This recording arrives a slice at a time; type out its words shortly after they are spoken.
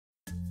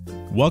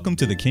Welcome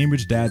to the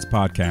Cambridge Dads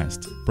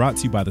Podcast, brought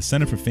to you by the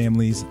Center for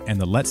Families and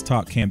the Let's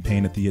Talk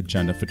campaign at the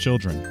Agenda for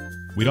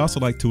Children. We'd also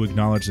like to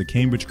acknowledge the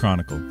Cambridge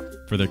Chronicle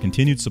for their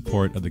continued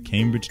support of the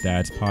Cambridge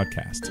Dads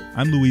Podcast.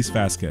 I'm Luis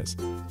Vasquez.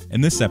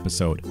 In this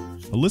episode,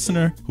 a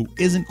listener who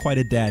isn't quite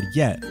a dad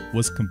yet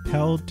was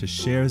compelled to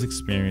share his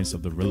experience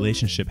of the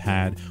relationship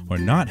had or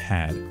not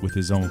had with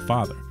his own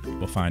father.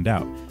 We'll find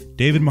out.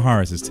 David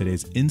Mijares is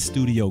today's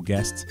in-studio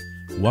guest.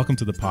 Welcome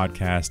to the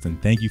podcast, and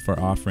thank you for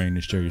offering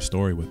to share your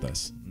story with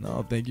us.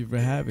 No, thank you for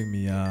having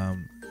me.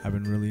 I've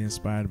been really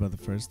inspired by the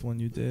first one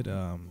you did,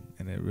 and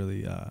it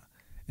really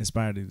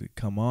inspired me to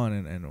come on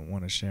and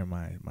want to share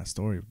my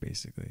story,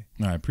 basically.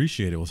 I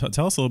appreciate it. Well,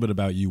 tell us a little bit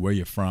about you, where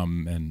you're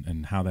from,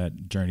 and how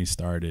that journey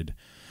started.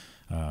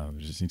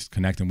 Just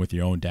connecting with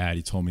your own dad.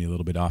 You told me a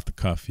little bit off the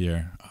cuff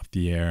here, off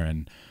the air,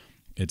 and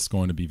it's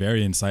going to be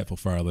very insightful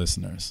for our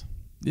listeners.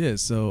 Yeah,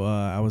 so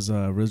I was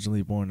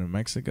originally born in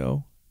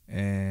Mexico,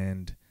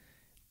 and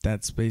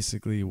that's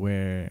basically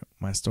where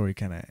my story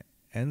kind of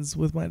ends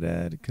with my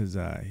dad, because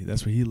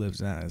that's where he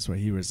lives now. That's where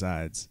he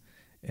resides.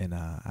 And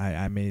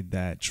I made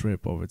that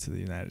trip over to the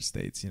United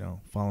States,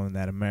 following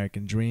that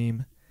American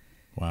dream.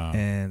 Wow.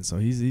 And so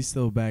he's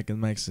still back in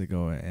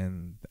Mexico,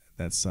 and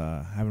that's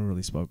I haven't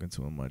really spoken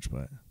to him much.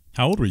 But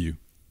how old were you?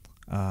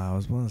 I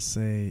was going to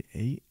say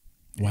 8.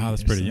 Wow,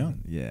 that's pretty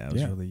young. Yeah, I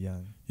was really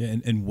young. Yeah,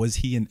 and was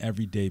he an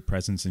everyday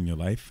presence in your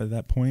life at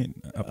that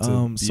point, up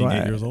to being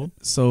 8 years old?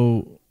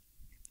 So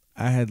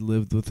I had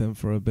lived with him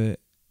for a bit.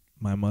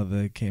 My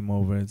mother came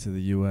over to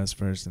the U.S.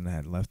 first and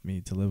had left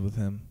me to live with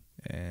him.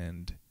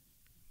 And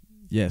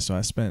yeah, so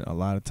I spent a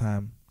lot of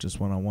time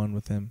just one-on-one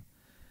with him.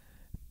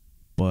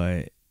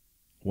 But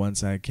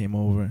once I came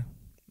over,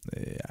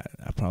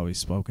 I probably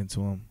spoken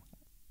to him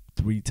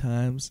 3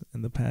 times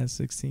in the past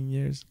 16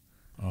 years.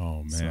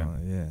 Oh, man. So,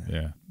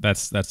 Yeah.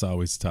 That's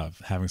always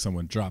tough, having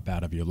someone drop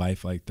out of your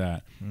life like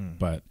that.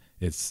 But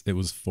it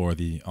was for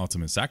the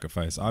ultimate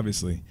sacrifice,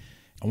 obviously.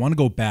 I want to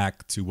go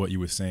back to what you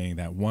were saying,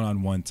 that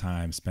one-on-one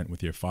time spent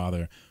with your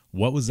father.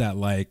 What was that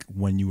like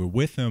when you were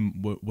with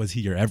him? Was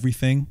he your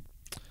everything?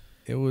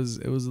 It was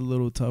a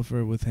little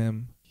tougher with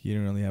him. He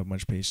didn't really have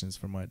much patience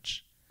for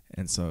much.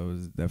 And so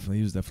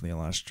he was definitely a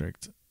lot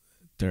stricter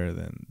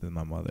than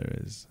my mother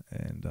is.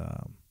 And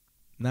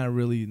not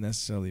really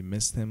necessarily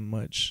missed him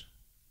much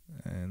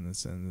in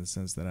the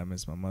sense that I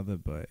miss my mother,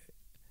 but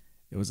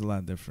it was a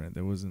lot different.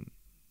 There wasn't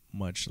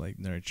much like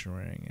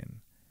nurturing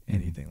and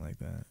anything like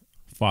that.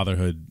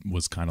 Fatherhood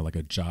was kind of like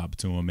a job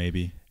to him,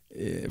 maybe?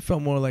 It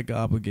felt more like an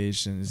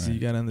obligation. Right. So you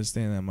got to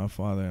understand that my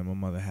father and my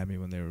mother had me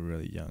when they were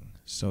really young.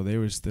 So they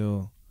were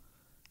still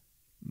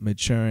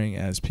maturing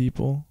as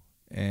people.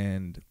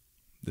 And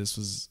this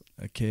was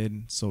a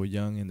kid so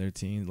young in their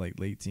teens, like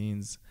late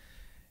teens.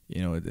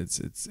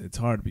 It's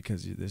hard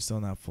because they're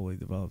still not fully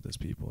developed as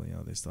people.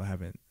 They still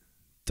haven't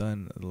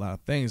done a lot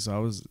of things. So I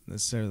was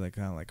necessarily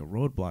kind of like a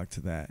roadblock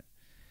to that.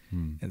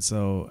 And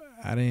so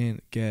I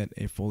didn't get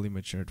a fully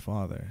matured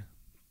father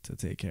to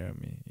take care of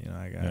me.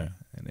 I got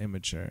an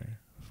immature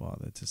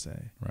father, to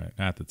say. Right,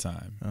 at the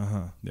time.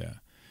 Yeah.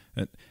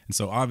 And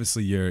so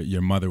obviously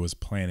your mother was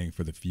planning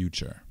for the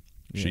future.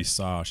 Yeah. She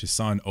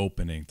saw an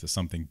opening to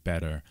something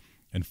better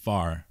and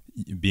far,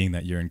 being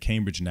that you're in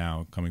Cambridge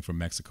now, coming from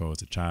Mexico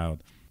as a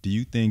child. Do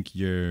you think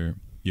your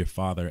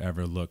father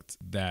ever looked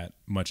that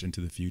much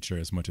into the future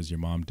as much as your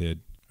mom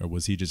did? Or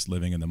was he just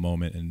living in the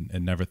moment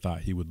and never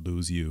thought he would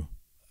lose you?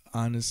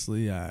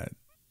 Honestly,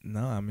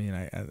 no. I mean,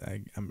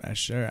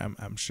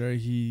 I'm sure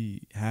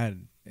he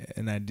had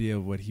an idea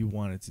of what he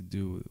wanted to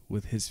do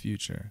with his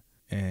future,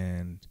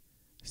 and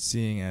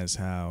seeing as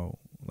how,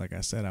 like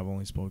I said, I've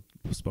only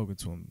spoken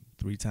to him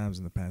 3 times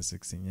in the past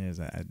 16 years.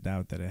 I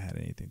doubt that it had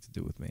anything to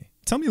do with me.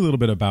 Tell me a little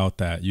bit about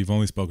that. You've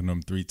only spoken to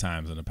him 3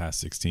 times in the past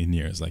 16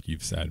 years, like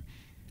you've said.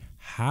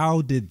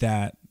 How did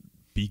that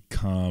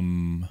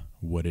become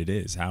what it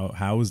is?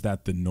 How is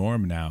that the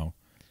norm now?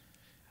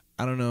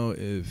 I don't know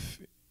if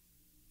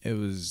it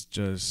was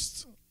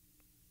just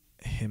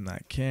him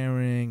not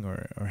caring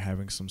or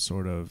having some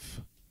sort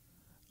of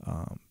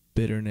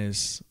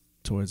bitterness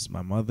towards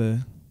my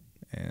mother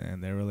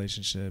and their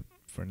relationship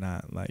for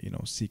not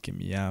seeking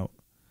me out.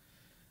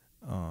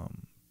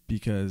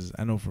 Because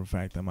I know for a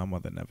fact that my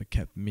mother never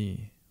kept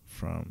me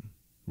from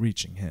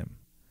reaching him.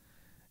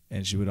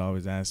 And she would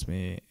always ask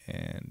me,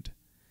 and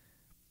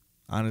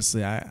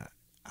honestly,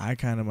 I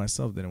kind of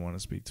myself didn't want to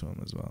speak to him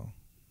as well.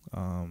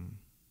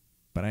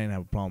 But I didn't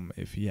have a problem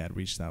if he had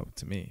reached out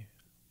to me,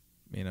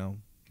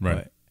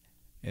 Right.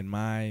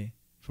 But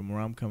from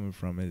where I'm coming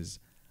from is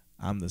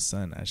I'm the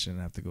son. I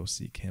shouldn't have to go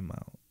seek him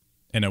out.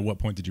 And at what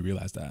point did you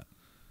realize that?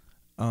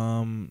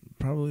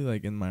 Probably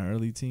like in my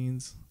early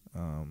teens.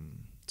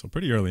 So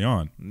pretty early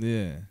on.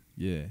 Yeah.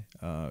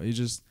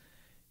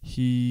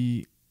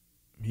 He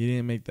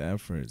didn't make the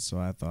effort, so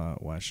I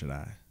thought, why should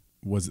I?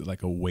 Was it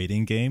like a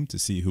waiting game to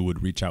see who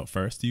would reach out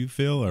first, do you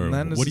feel? Or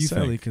not what do you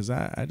think? Because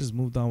I just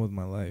moved on with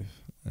my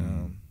life.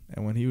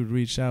 And when he would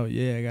reach out,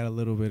 I got a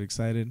little bit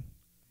excited.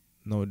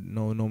 No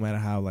matter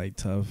how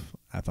tough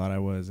I thought I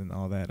was and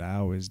all that, I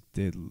always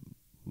did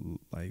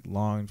like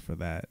longed for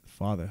that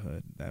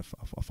fatherhood, that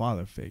a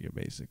father figure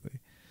basically.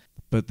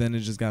 But then it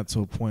just got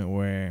to a point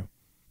where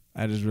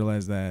I just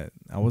realized that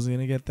I wasn't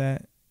gonna get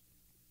that,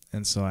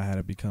 and so I had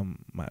to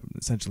become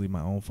essentially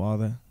my own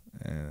father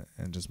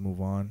and just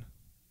move on.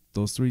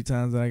 Those 3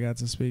 times that I got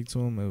to speak to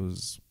him, it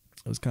was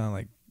kind of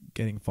like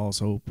getting false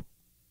hope,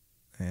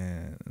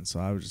 and so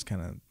I would just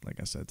kind of, like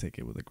I said, take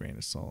it with a grain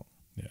of salt.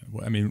 Yeah.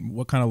 Well, I mean,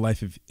 what kind of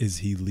life is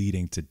he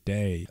leading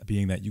today,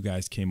 being that you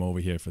guys came over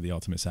here for the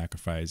ultimate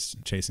sacrifice,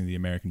 chasing the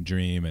American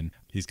dream, and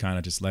he's kind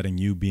of just letting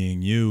you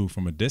being you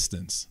from a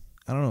distance?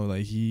 I don't know.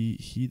 Like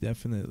he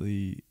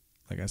definitely,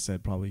 like I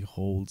said, probably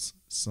holds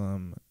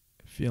some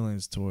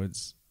feelings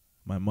towards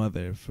my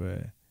mother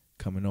for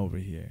coming over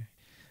here.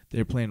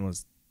 Their plan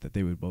was that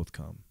they would both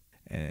come.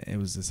 And it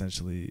was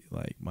essentially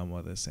like my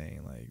mother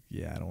saying like,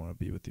 yeah, I don't want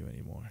to be with you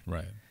anymore.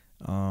 Right.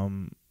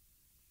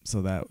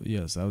 So that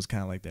was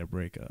kind of like their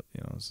breakup,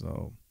 you know.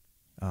 So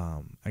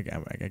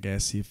I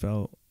guess he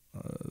felt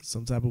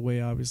some type of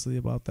way, obviously,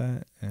 about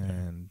that.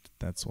 And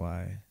that's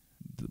why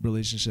the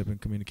relationship and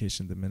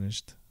communication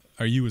diminished.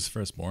 Are you his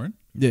firstborn?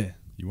 Yeah.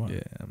 You are?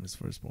 Yeah, I'm his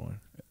firstborn.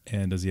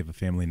 And does he have a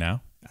family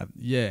now?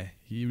 Yeah,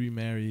 he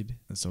remarried.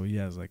 And so he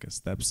has like a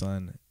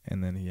stepson,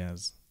 and then he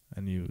has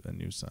a new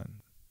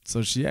son.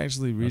 So she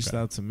actually reached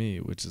out to me,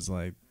 which is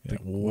like,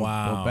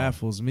 wow. What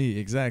baffles me,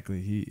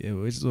 exactly.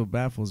 Which is what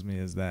baffles me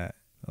is that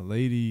a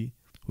lady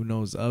who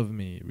knows of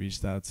me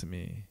reached out to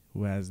me,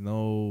 who has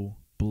no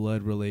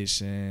blood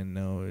relation,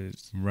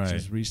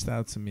 just reached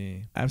out to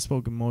me. I've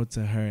spoken more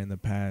to her in the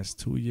past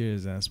 2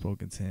 years than I've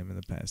spoken to him in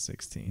the past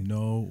 16.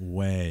 No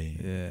way.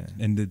 Yeah.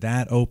 And did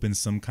that open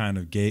some kind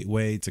of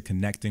gateway to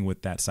connecting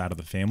with that side of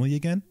the family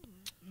again?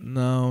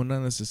 No,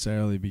 not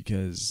necessarily,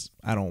 because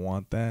I don't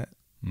want that.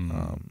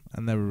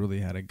 I never really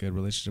had a good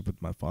relationship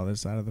with my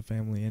father's side of the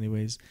family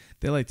anyways.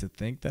 They like to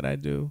think that I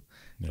do.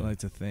 Yeah. They like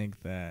to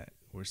think that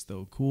we're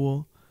still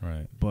cool.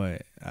 Right.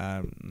 But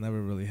I've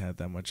never really had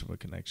that much of a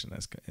connection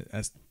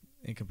as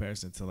in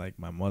comparison to like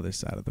my mother's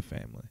side of the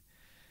family.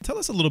 Tell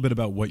us a little bit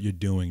about what you're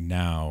doing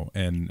now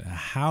and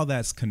how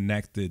that's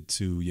connected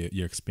to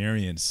your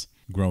experience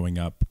growing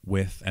up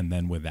with and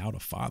then without a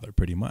father,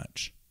 pretty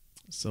much.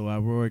 So I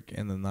work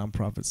in the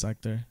nonprofit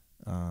sector.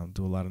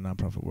 Do a lot of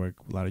nonprofit work,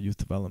 a lot of youth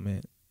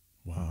development.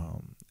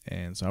 Wow.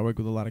 And so I work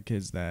with a lot of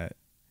kids that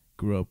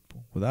grew up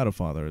without a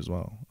father as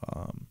well.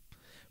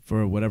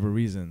 For whatever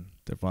reason,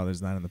 their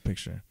father's not in the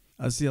picture.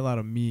 I see a lot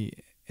of me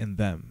in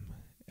them,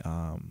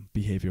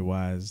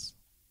 behavior-wise,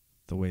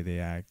 the way they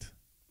act.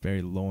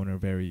 Very loner,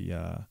 very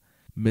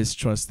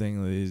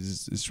mistrusting.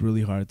 It's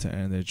really hard to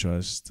earn their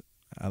trust.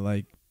 I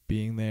like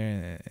being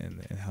there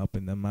and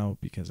helping them out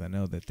because I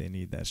know that they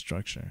need that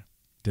structure.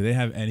 Do they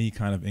have any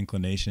kind of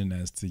inclination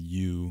as to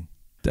you?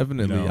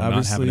 Definitely.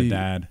 Obviously, not having a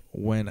dad.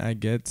 When I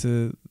get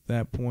to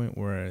that point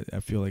where I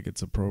feel like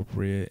it's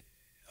appropriate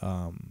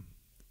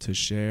to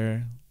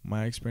share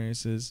my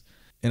experiences,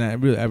 and I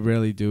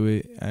rarely do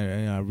it.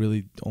 I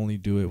really only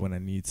do it when I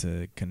need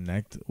to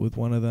connect with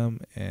one of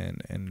them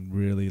and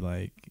really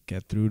like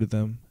get through to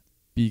them,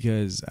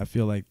 because I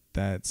feel like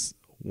that's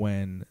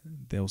when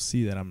they'll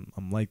see that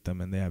I'm like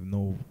them and they have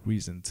no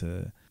reason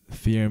to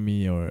fear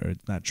me or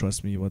not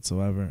trust me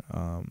whatsoever.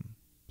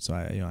 So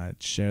I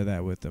share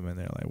that with them and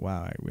they're like,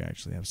 wow, we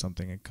actually have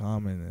something in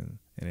common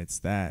and it's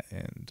that,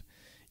 and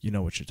you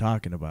know what you're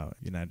talking about.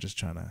 You're not just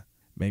trying to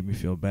make me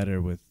feel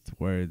better with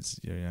words.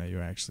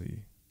 You're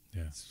actually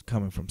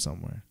coming from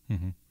somewhere.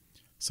 Mm-hmm.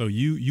 So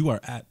you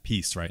are at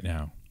peace right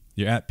now.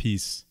 You're at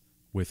peace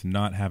with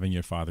not having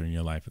your father in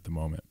your life at the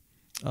moment.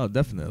 Oh,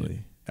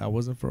 definitely. Yeah. I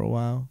wasn't for a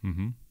while.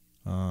 Mm-hmm.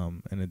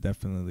 And it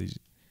definitely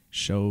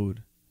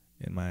showed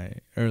in my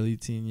early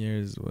teen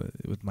years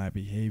with my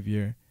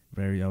behavior.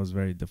 I was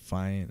very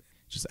defiant,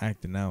 just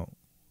acting out,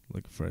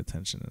 looking for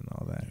attention and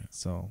all that. Yeah.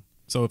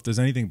 So if there's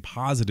anything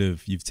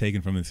positive you've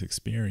taken from this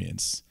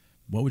experience,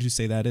 what would you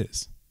say that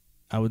is?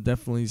 I would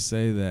definitely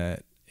say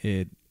that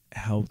it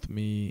helped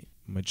me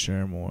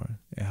mature more.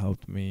 It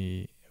helped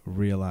me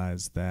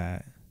realize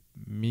that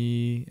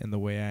me and the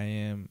way I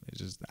am,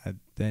 I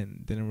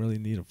didn't really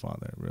need a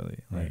father, really.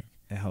 Right.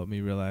 It helped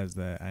me realize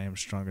that I am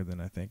stronger than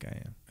I think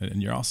I am.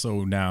 And you're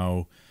also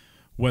now,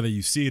 whether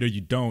you see it or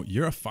you don't,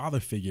 you're a father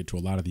figure to a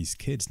lot of these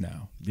kids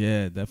now.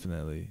 Yeah,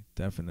 definitely.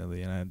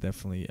 And I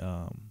definitely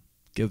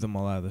give them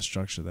a lot of the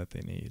structure that they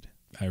need.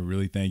 I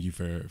really thank you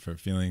for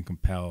feeling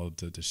compelled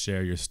to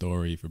share your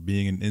story, for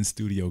being an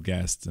in-studio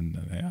guest.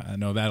 And I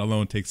know that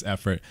alone takes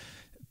effort.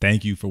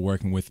 Thank you for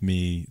working with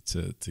me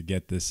to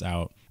get this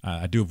out.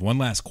 I do have one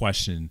last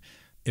question.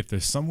 If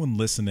there's someone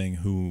listening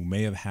who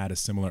may have had a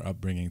similar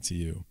upbringing to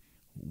you,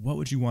 what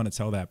would you want to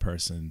tell that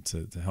person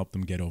to help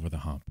them get over the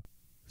hump?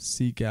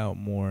 Seek out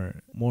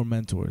more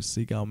mentors.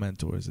 Seek out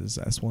mentors.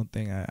 That's one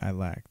thing I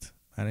lacked.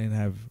 I didn't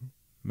have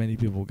many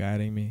people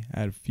guiding me.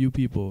 I had a few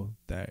people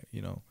that,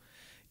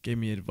 gave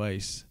me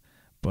advice,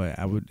 but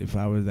I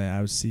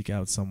would seek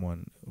out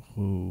someone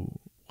who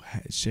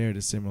shared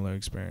a similar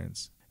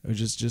experience, or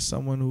just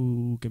someone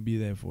who can be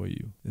there for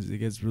you. It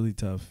gets really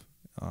tough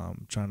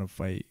trying to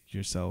fight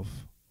yourself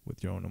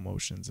with your own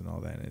emotions and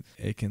all that. And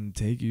it can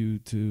take you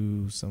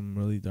to some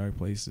really dark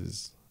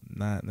places.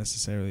 Not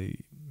necessarily,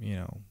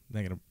 not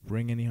gonna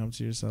bring any harm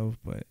to yourself,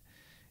 but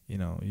it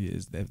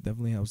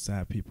definitely helps to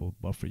have people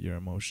buffer your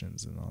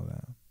emotions and all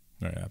that.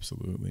 Right,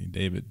 absolutely.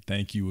 David,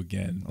 thank you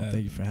again.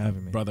 Thank you for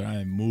having me. Brother,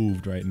 I am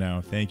moved right now.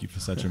 Thank you for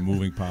such a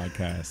moving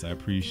podcast. I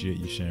appreciate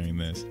you sharing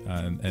this.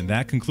 And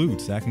that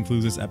concludes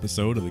this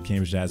episode of the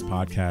Cambridge Dads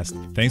Podcast.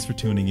 Thanks for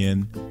tuning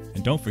in.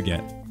 And don't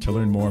forget, to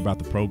learn more about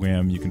the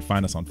program, you can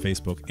find us on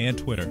Facebook and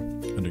Twitter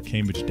under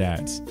Cambridge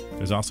Dads.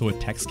 There's also a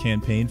text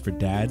campaign for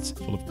dads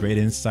full of great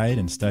insight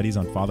and studies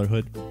on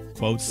fatherhood,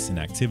 quotes, and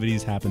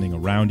activities happening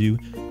around you.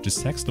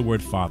 Just text the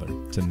word father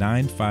to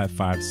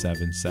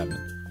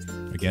 95577.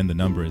 Again, the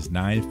number is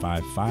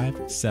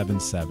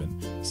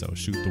 95577. So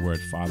shoot the word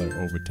father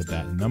over to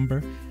that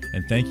number.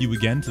 And thank you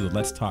again to the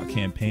Let's Talk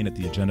campaign at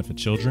the Agenda for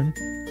Children,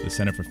 the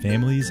Center for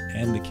Families,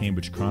 and the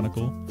Cambridge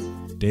Chronicle.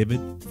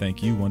 David,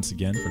 thank you once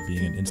again for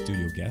being an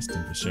in-studio guest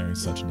and for sharing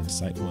such an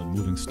insightful and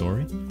moving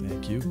story.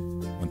 Thank you.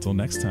 Until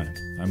next time,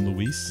 I'm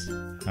Luis.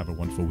 Have a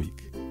wonderful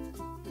week.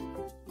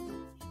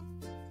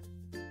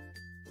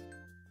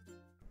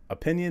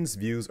 Opinions,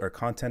 views, or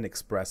content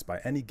expressed by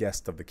any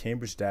guest of the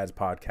Cambridge Dads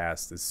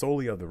Podcast is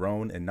solely of their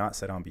own and not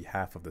said on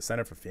behalf of the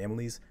Center for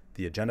Families,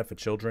 the Agenda for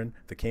Children,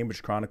 the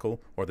Cambridge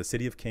Chronicle, or the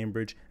City of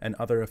Cambridge and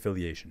other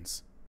affiliations.